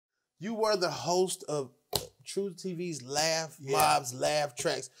you were the host of True TV's Laugh Mob's Laugh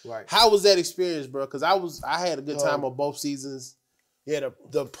Tracks. Right. How was that experience, bro? Because I had a good time on both seasons. Yeah,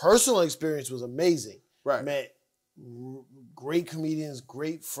 the personal experience was amazing. Right. Met great comedians,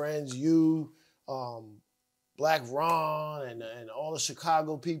 great friends. You, Black Ron, and all the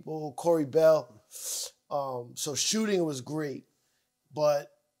Chicago people, Corey Bell. So shooting was great,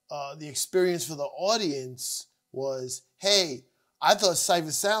 but the experience for the audience was, hey, I thought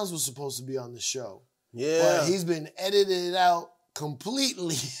Ciphasounds was supposed to be on the show. Yeah. But he's been edited out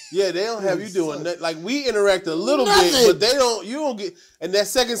completely. Yeah, they don't have you doing that. Like, we interact a little bit, but you don't get, and that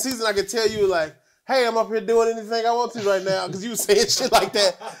second season I can tell you, like, hey, I'm up here doing anything I want to right now, because you saying shit like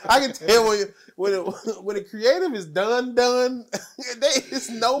that. I can tell when the creative is done, it's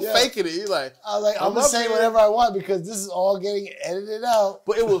no faking it. You're like, I'm gonna say whatever I want because this is all getting edited out.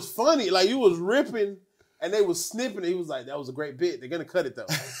 But it was funny. Like, you was ripping, and they was snipping. He was like, that was a great bit. They're gonna cut it though.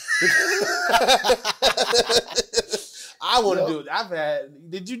 I want to do it.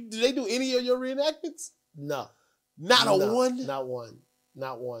 Did they do any of your reenactments? No. Not one? Not one.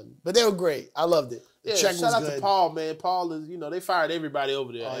 Not one. But they were great. I loved it. The check shout out good. to Paul, man. Paul is, they fired everybody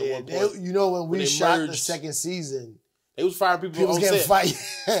over there at one point. When we shot the second season, they was firing people on getting set. fired.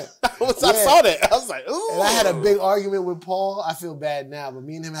 I saw that. I was like, ooh. And I had a big argument with Paul. I feel bad now, but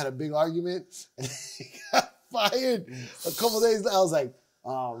me and him had a big argument. And he got fired a couple days later. I was like,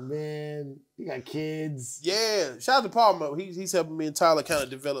 oh, man, you got kids. Yeah. Shout out to Paul, man. He's helping me and Tyler kind of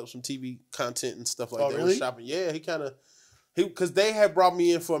develop some TV content and stuff like that. Really? With shopping. Yeah, because they had brought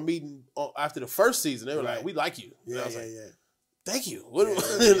me in for a meeting after the first season. They were like, we like you. Yeah, I was like, yeah. Thank you.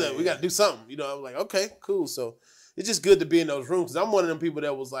 We got to do something. I was like, okay, cool. So it's just good to be in those rooms. Because I'm one of them people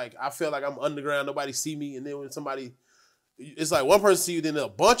that was like, I feel like I'm underground. Nobody see me. And then when somebody, it's like one person see you, then a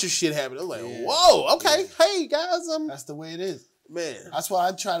bunch of shit happen. I'm like, whoa, okay. Yeah. Hey, guys. That's the way it is. Man. That's why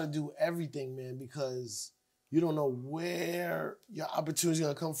I try to do everything, man, because you don't know where your opportunity is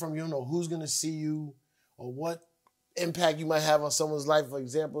going to come from. You don't know who's going to see you or what impact you might have on someone's life. For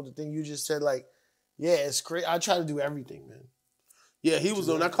example, the thing you just said, like, yeah, it's crazy. I try to do everything, man. Yeah, he was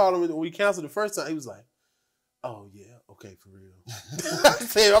on. I called him when we canceled the first time. He was like, "Oh yeah, okay, for real." I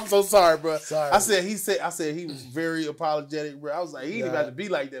said, "I'm so sorry, bro." Sorry. I said he was very apologetic, bro. I was like, he didn't have to be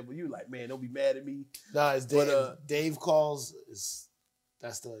like that, but you like, man, don't be mad at me. Nah, it's Dave. But, Dave calls.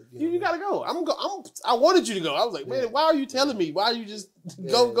 That's the you gotta go. I wanted you to go. I was like, man, why are you telling me? Why are you just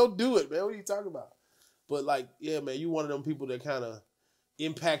go do it, man? What are you talking about? But like, yeah, man, you one of them people that kind of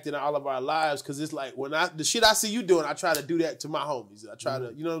impacted all of our lives, because it's like when the shit I see you doing, I try to do that to my homies. I try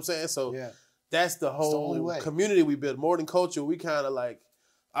to, you know what I'm saying? So that's the whole community we built. More than culture, we kind of like,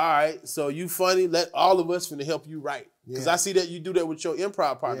 all right, so you funny, let all of us finna help you write. Because I see that you do that with your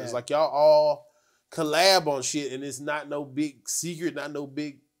improv partners. Yeah. Like y'all all collab on shit, and it's not no big secret, not no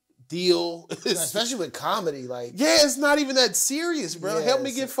big deal. Especially with comedy, like it's not even that serious, bro. Help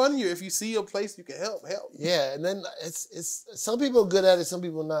me get funnier. If you see a place you can help. Yeah, and then it's some people are good at it, some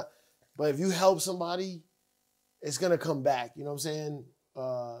people not. But if you help somebody, it's gonna come back. You know what I'm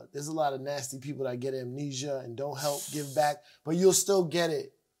saying? There's a lot of nasty people that get amnesia and don't help give back, but you'll still get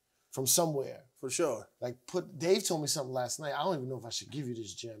it from somewhere. For sure. Like Dave told me something last night. I don't even know if I should give you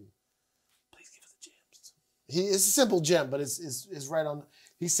this gem. Please give us the gems. It's a simple gem, but it's right on.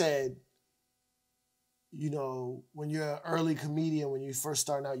 He said, when you're an early comedian, when you first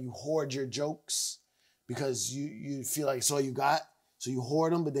start out, you hoard your jokes because you feel like it's all you got. So you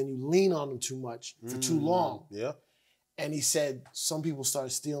hoard them, but then you lean on them too much for too long. Yeah. And he said some people started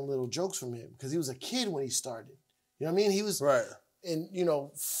stealing little jokes from him because he was a kid when he started. You know what I mean? He was in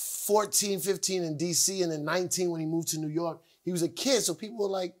 14, 15 in DC, and then 19 when he moved to New York. He was a kid, so people were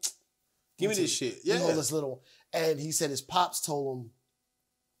like, give me this shit. Yeah. This little one. And he said his pops told him,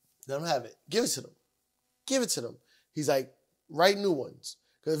 let him have it. Give it to them. Give it to them. He's like, write new ones.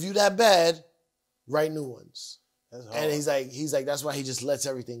 Because if you that bad, write new ones. That's hard. And he's like, that's why he just lets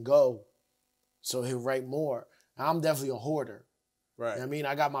everything go. So he'll write more. I'm definitely a hoarder. Right. You know what I mean?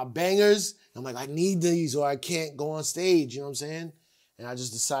 I got my bangers. I'm like, I need these or I can't go on stage. You know what I'm saying? And I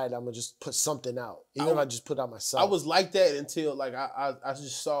just decided I'm going to just put something out. Even if I just put out myself. I was like that until like I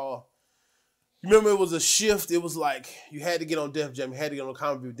just saw... Remember, it was a shift. It was like you had to get on Def Jam, you had to get on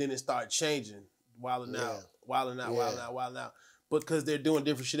Comedy View, then it started changing, wilding out. But because they're doing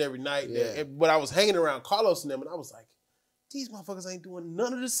different shit every night. Yeah. But I was hanging around Carlos and them, and I was like, these motherfuckers ain't doing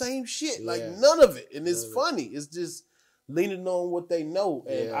none of the same shit. Like, none of it. And it's funny. It's just leaning on what they know.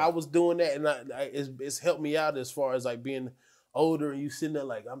 And I was doing that, and it's helped me out as far as like being older, and you sitting there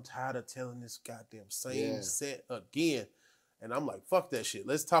like, I'm tired of telling this goddamn same set again. And I'm like, fuck that shit.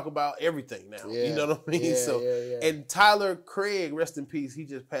 Let's talk about everything now. Yeah. You know what I mean? Yeah, So, yeah. and Tyler Craig, rest in peace, he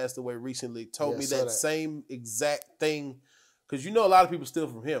just passed away recently, told me that same exact thing. Because you know a lot of people steal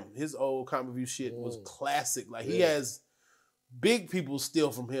from him. His old comic view shit was classic. Like, he has big people steal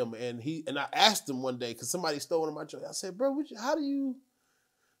from him. And I asked him one day, because somebody stole one of my jokes. I said, bro, how do you...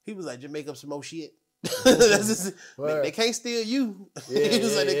 He was like, just make up some more shit. Man, they can't steal you. Yeah, he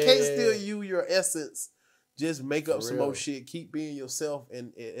was like, they can't steal you, your essence. Just make up some more shit. Keep being yourself,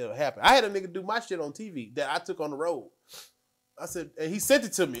 and it'll happen. I had a nigga do my shit on TV that I took on the road. I said, and he sent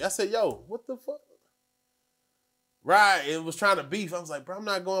it to me. I said, yo, what the fuck? Right, it was trying to beef. I was like, bro, I'm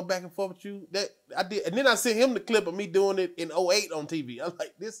not going back and forth with you. That I did, and then I sent him the clip of me doing it in 08 on TV. I was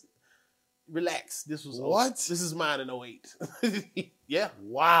like, relax. This was what? This is mine in 08. Yeah.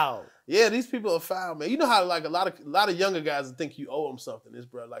 Wow. Yeah, these people are foul, man. You know how like a lot of younger guys think you owe them something. This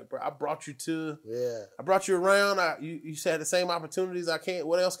bro, like, bro, I brought you around. You had the same opportunities. I can't.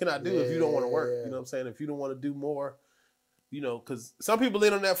 What else can I do if you don't want to work? You know what I'm saying? If you don't want to do more, you know, because some people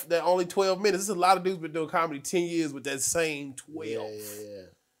lean on that only 12 minutes. There's a lot of dudes been doing comedy 10 years with that same 12.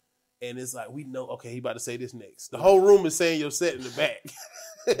 Yeah. And it's like, we know, okay, he about to say this next. The whole room is saying your set in the back.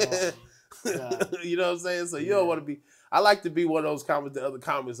 You know what I'm saying? So you don't want to be. I like to be one of those comics that other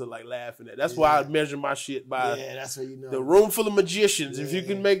comics are like laughing at. That's why I measure my shit by that's what you know. The room full of magicians. If you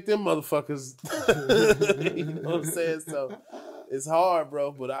can make them motherfuckers, you know what I'm saying? So it's hard,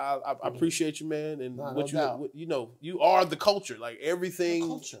 bro. But I appreciate you, man. And you know, you are the culture. Like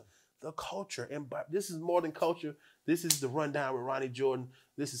everything, the culture. And this is more than culture. This is the rundown with Ronnie Jordan.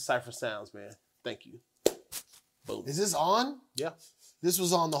 This is Ciphasounds, man. Thank you. Boom. Is this on? Yeah. This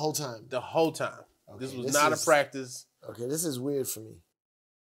was on the whole time. The whole time. Okay, this was not a practice. Okay, this is weird for me.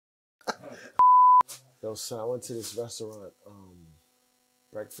 Yo, son, I went to this restaurant,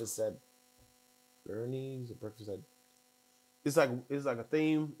 breakfast at Bernie's, or breakfast at... It's like a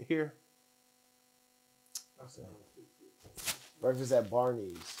theme here. Breakfast at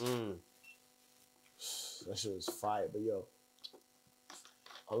Barney's. That shit was fire, but yo,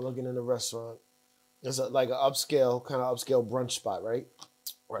 I'm looking in the restaurant. It's like an upscale brunch spot, right?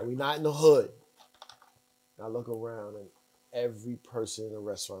 Right. We're not in the hood. I look around and every person in the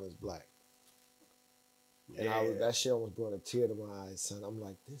restaurant is black. And that shit almost brought a tear to my eyes, son. I'm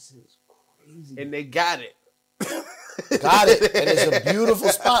like, this is crazy. And they got it. Got it. And it's a beautiful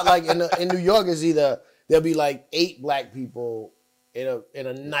spot. Like in New York, it's either there'll be like 8 black people in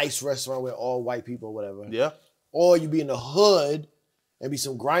a nice restaurant with all white people or whatever. Yeah. Or you be in the hood and be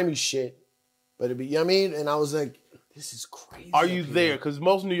some grimy shit. But it'd be, you know what I mean? And I was like, this is crazy. Are you there? Because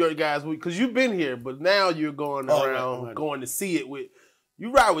most New York guys, because you've been here, but now you're going around, going to see it with.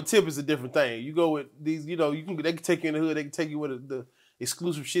 You ride with Tip is a different thing. You go with these, you know, they can take you in the hood. They can take you where the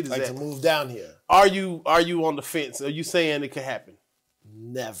exclusive shit is like at. To move down here. Are you on the fence? Are you saying it could happen?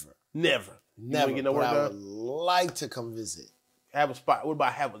 Never. You wanna get no work done? I would like to come visit. Have a spot. What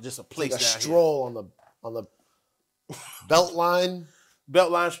about just a place like a down stroll here? on the Beltline.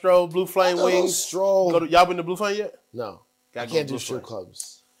 Beltline stroll, Blue Flame Wings. Stroll. Y'all been to Blue Flame yet? No. I can't do strip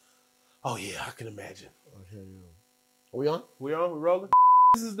clubs. Oh, yeah, I can imagine. Okay, yeah. Are we on? We rolling?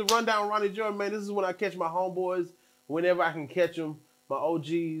 This is the rundown Ronnie Jordan, man. This is when I catch my homeboys. Whenever I can catch them, my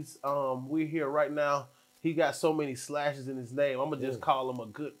OGs. We're here right now. He got so many slashes in his name. I'm going to just call him a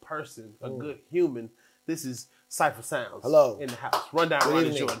good person, a good human. This is Ciphasounds. Hello. In the house. Rundown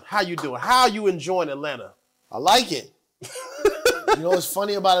Ronnie Jordan. How you doing? How you enjoying Atlanta? I like it. You know what's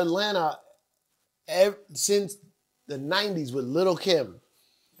funny about Atlanta? Since the 90s with Lil' Kim,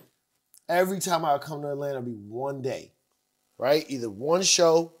 every time I come to Atlanta, it'd be one day, right? Either one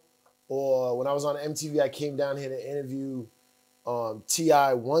show, or when I was on MTV, I came down here to interview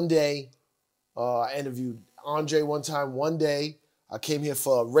T.I. one day. I interviewed Andre one time, one day. I came here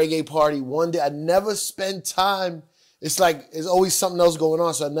for a reggae party one day. I never spend time. It's like there's always something else going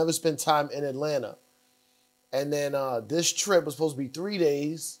on, so I never spend time in Atlanta. And then this trip was supposed to be 3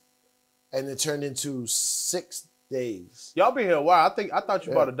 days, and it turned into 6 days. Y'all been here a while. I thought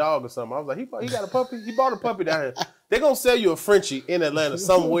you bought a dog or something. I was like, he got a puppy? He bought a puppy down here. They're going to sell you a Frenchie in Atlanta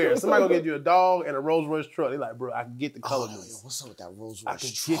somewhere. Somebody going to get you a dog and a Rolls Royce truck. They're like, bro, I can get the Cullinans. What's up with that Rolls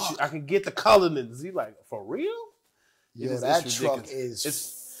Royce truck? I can get the Cullinans. He's like, for real? Yo, that truck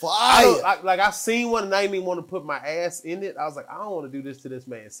is fire. I seen one and I didn't even want to put my ass in it. I was like, I don't want to do this to this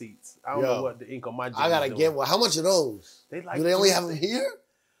man's seats. I don't know what the ink on my jeans. I gotta get one. How much are those? Do they only have them here?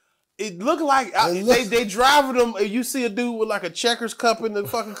 It looked like they driving them. You see a dude with like a Checkers cup in the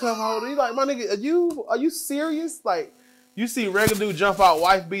fucking cup holder. He's like, my nigga, are you serious? Like, you see regular dude jump out,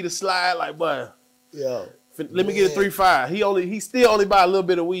 wife beat a slide, like, but yo, Let me get a 3-5. He still only buy a little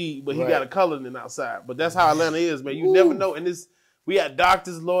bit of weed, but he got a coloring outside. But that's how Atlanta is, man. You never know. And we got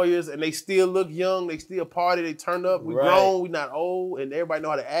doctors, lawyers, and they still look young. They still party. They turn up. We grown. We not old, and everybody know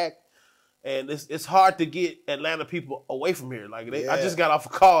how to act. And it's hard to get Atlanta people away from here. Like I just got off a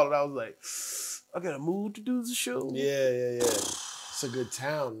call, and I was like, I got a mood to do the show. Yeah. It's a good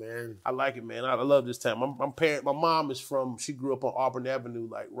town, man. I like it, man. I love this town. My mom she grew up on Auburn Avenue,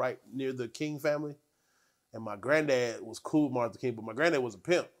 like right near the King family. And my granddad was cool with Martin Luther King, but my granddad was a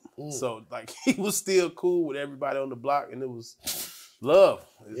pimp. So, like, he was still cool with everybody on the block, and it was love.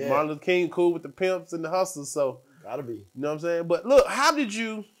 Yeah. Martin Luther King cool with the pimps and the hustlers, so. Gotta be. You know what I'm saying? But, look, how did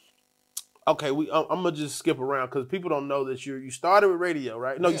you... Okay, I'm going to just skip around because people don't know that you started with radio,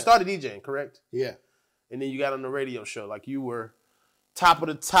 right? No, you started DJing, correct? Yeah. And then you got on the radio show. Like, you were top of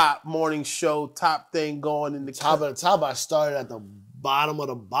the top morning show, top thing going in the... Top of the top, I started at the bottom of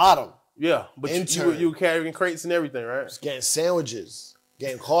the bottom. Yeah, but you were carrying crates and everything, right? Just getting sandwiches,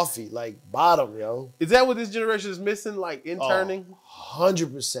 getting coffee, like bottom, yo. Is that what this generation is missing, like interning?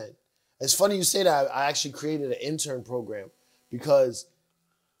 100%. It's funny you say that. I actually created an intern program because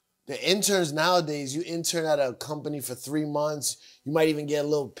the interns nowadays, you intern at a company for 3 months, you might even get a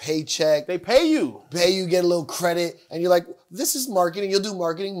little paycheck. They pay you. Get a little credit, and you're like, this is marketing. You'll do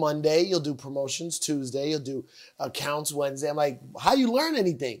marketing Monday, you'll do promotions Tuesday, you'll do accounts Wednesday. I'm like, how you learn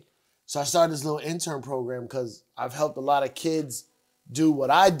anything? So I started this little intern program because I've helped a lot of kids do what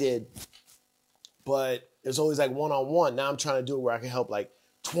I did, but it's always like one-on-one. Now I'm trying to do it where I can help like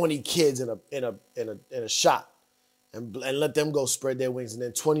 20 kids in a shot and let them go spread their wings, and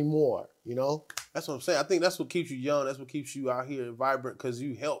then 20 more, you know? That's what I'm saying. I think that's what keeps you young. That's what keeps you out here vibrant because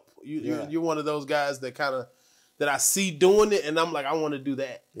you help. You're one of those guys that that I see doing it, and I'm like, I want to do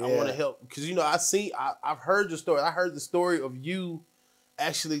that. Yeah. I want to help. Because, I've heard your story. I heard the story of you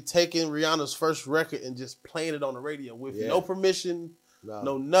actually taking Rihanna's first record and just playing it on the radio with no permission,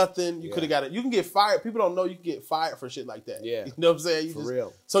 no nothing. You could have got it. You can get fired. People don't know you can get fired for shit like that. Yeah. You know what I'm saying? For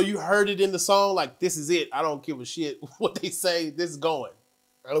real. So you heard it in the song, like, this is it. I don't give a shit what they say. This is going.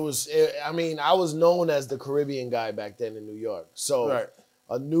 I was known as the Caribbean guy back then in New York. So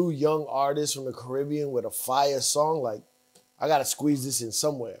a new young artist from the Caribbean with a fire song, like, I got to squeeze this in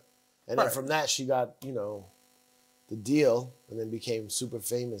somewhere. And then from that, she got, the deal, and then became super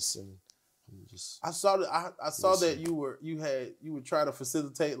famous, and just. I saw that you were trying to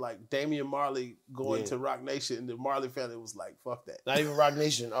facilitate like Damian Marley going to Rock Nation, and the Marley family was like, "Fuck that." Not even Rock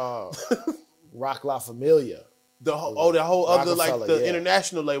Nation. Rock La Familia. The whole other like the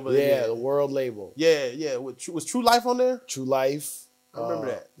international label. Yeah, the world label. Yeah. Was True Life on there? True Life. I remember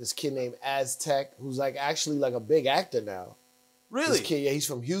that. This kid named Aztec, who's like actually like a big actor now. Really? This kid, he's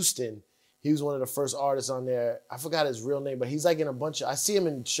from Houston. He was one of the first artists on there. I forgot his real name, but he's like in a bunch of, I see him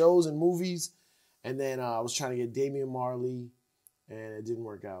in shows and movies. And then I was trying to get Damian Marley, and it didn't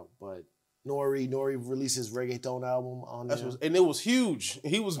work out. But Nori released his reggaeton album on there. And it was huge.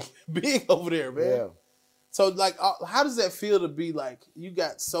 He was big over there, man. Yeah. So, like, how does that feel to be like, you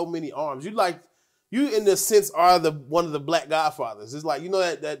got so many arms? You in a sense are one of the Black Godfathers. It's like,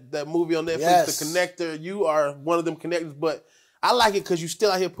 that movie on Netflix, The Connector. You are one of them connectors, but I like it because you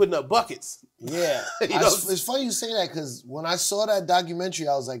still out here putting up buckets. Yeah. It's funny you say that because when I saw that documentary,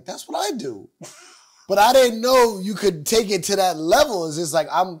 I was like, that's what I do. But I didn't know you could take it to that level. It's just like,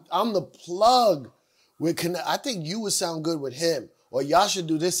 I'm the plug. I think you would sound good with him, or y'all should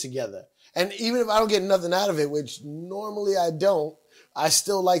do this together. And even if I don't get nothing out of it, which normally I don't, I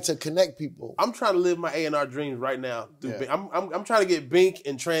still like to connect people. I'm trying to live my A&R dreams right now. I'm trying to get Bink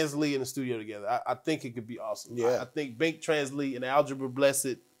and Trans Lee in the studio together. I think it could be awesome. Yeah. I think Bink, Trans Lee, and Algebra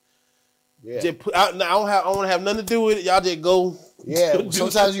Blessed. Yeah. I don't want to have nothing to do with it. Y'all just go. Yeah.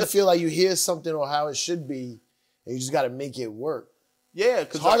 Sometimes you feel like you hear something or how it should be, and you just got to make it work. Yeah.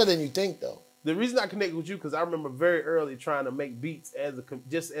 It's harder than you think, though. The reason I connect with you because I remember very early trying to make beats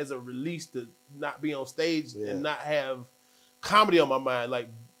just as a release to not be on stage and not have comedy on my mind. Like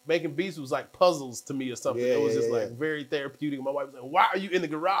making beats was like puzzles to me or something. It was just like very therapeutic. My wife was like, "Why are you in the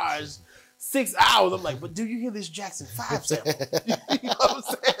garage 6 hours?" I'm like, "But do you hear this Jackson 5 sample?" You know what I'm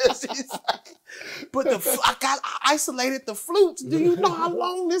saying? She's like, "But I isolated the flutes. Do you know how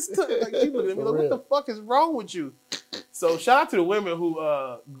long this took?" Like, you look at me like, "What the fuck is wrong with you?" So shout out to the women who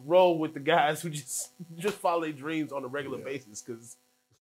roll with the guys who just follow their dreams on a regular basis, because